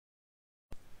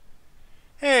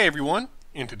Hey everyone!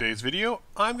 In today's video,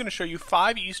 I'm going to show you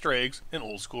 5 Easter eggs in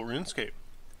old school RuneScape.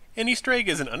 An Easter egg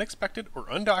is an unexpected or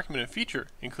undocumented feature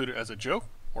included as a joke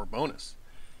or bonus.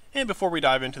 And before we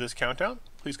dive into this countdown,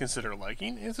 please consider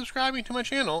liking and subscribing to my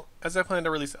channel as I plan to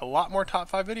release a lot more top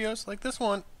 5 videos like this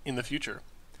one in the future.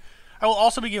 I will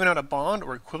also be giving out a bond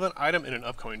or equivalent item in an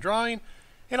upcoming drawing,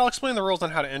 and I'll explain the rules on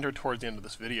how to enter towards the end of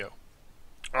this video.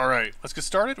 Alright, let's get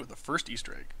started with the first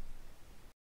Easter egg.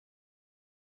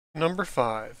 Number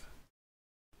 5.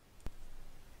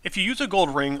 If you use a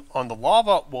gold ring on the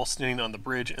lava while standing on the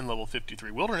bridge in level 53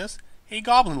 Wilderness, a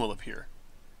goblin will appear.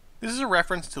 This is a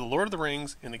reference to the Lord of the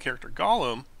Rings and the character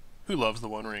Gollum, who loves the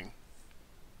One Ring.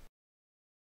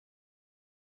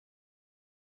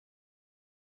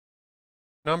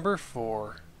 Number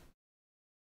 4.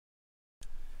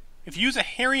 If you use a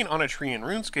herring on a tree in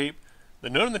RuneScape, the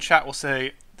note in the chat will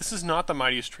say, "This is not the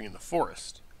mightiest tree in the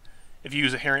forest." If you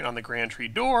use a herring on the Grand Tree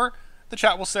door, the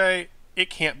chat will say, "It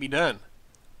can't be done."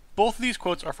 Both of these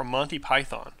quotes are from Monty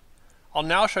Python. I'll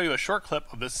now show you a short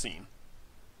clip of this scene.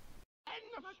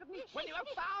 When you have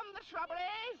found the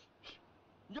shrubberies,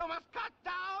 you must cut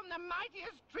down the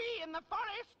mightiest tree in the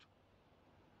forest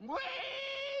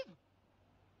with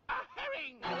a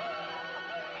herring.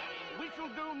 We shall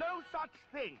do no such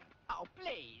thing. Oh,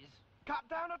 please. Cut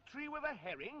down a tree with a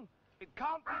herring? It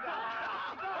can't be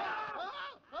done.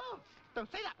 Oh,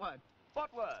 don't say that word.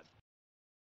 What word?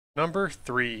 Number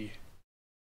 3.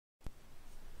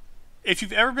 If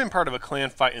you've ever been part of a clan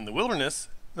fight in the wilderness,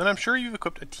 then I'm sure you've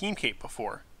equipped a team cape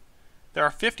before. There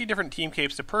are 50 different team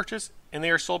capes to purchase, and they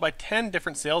are sold by 10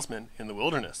 different salesmen in the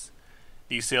wilderness.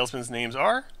 These salesmen's names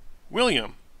are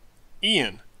William,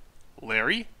 Ian,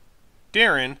 Larry,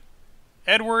 Darren,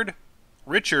 Edward,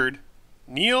 Richard,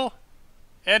 Neil,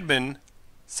 Edmund,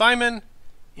 Simon,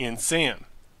 and Sam.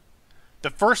 The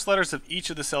first letters of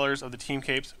each of the sellers of the team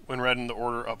capes, when read in the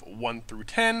order of 1 through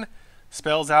 10,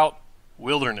 spells out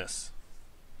wilderness.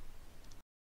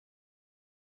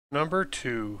 Number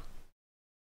 2.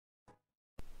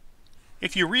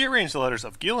 If you rearrange the letters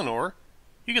of Gielinor,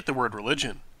 you get the word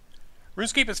religion.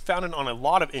 RuneScape is founded on a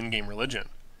lot of in-game religion.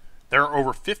 There are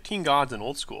over 15 gods in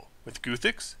Old School, with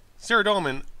Guthix,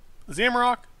 Saradomin,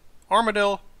 Zamorak,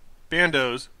 Armadil,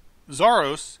 Bandos,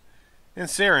 Zaros, and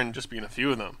Saren just being a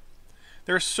few of them.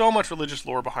 There is so much religious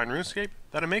lore behind RuneScape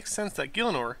that it makes sense that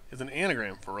Gielinor is an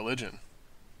anagram for religion.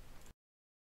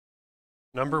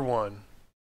 Number 1.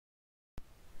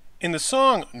 In the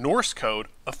song Norse Code,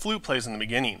 a flute plays in the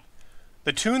beginning.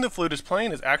 The tune the flute is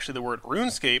playing is actually the word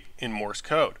RuneScape in Morse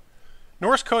code.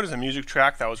 Norse Code is a music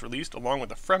track that was released along with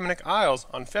the Fremenic Isles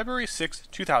on February 6,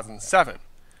 2007.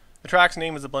 The track's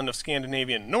name is a blend of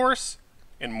Scandinavian Norse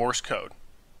and Morse code.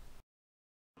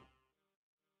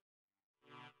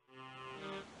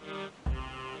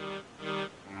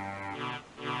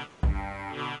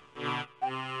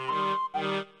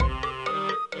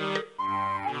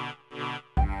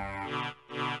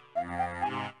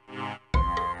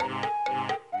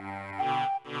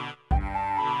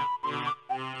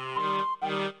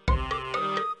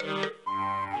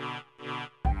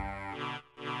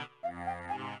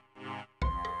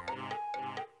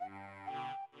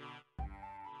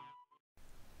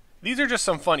 These are just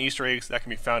some fun Easter eggs that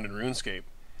can be found in RuneScape.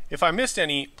 If I missed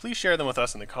any, please share them with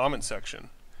us in the comments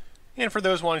section. And for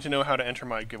those wanting to know how to enter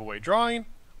my giveaway drawing,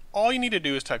 all you need to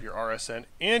do is type your RSN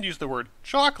and use the word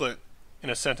chocolate in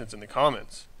a sentence in the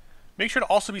comments. Make sure to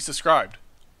also be subscribed.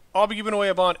 I'll be giving away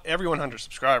a bond every 100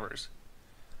 subscribers.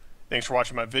 Thanks for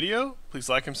watching my video. Please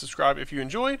like and subscribe if you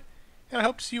enjoyed, and I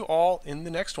hope to see you all in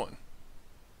the next one.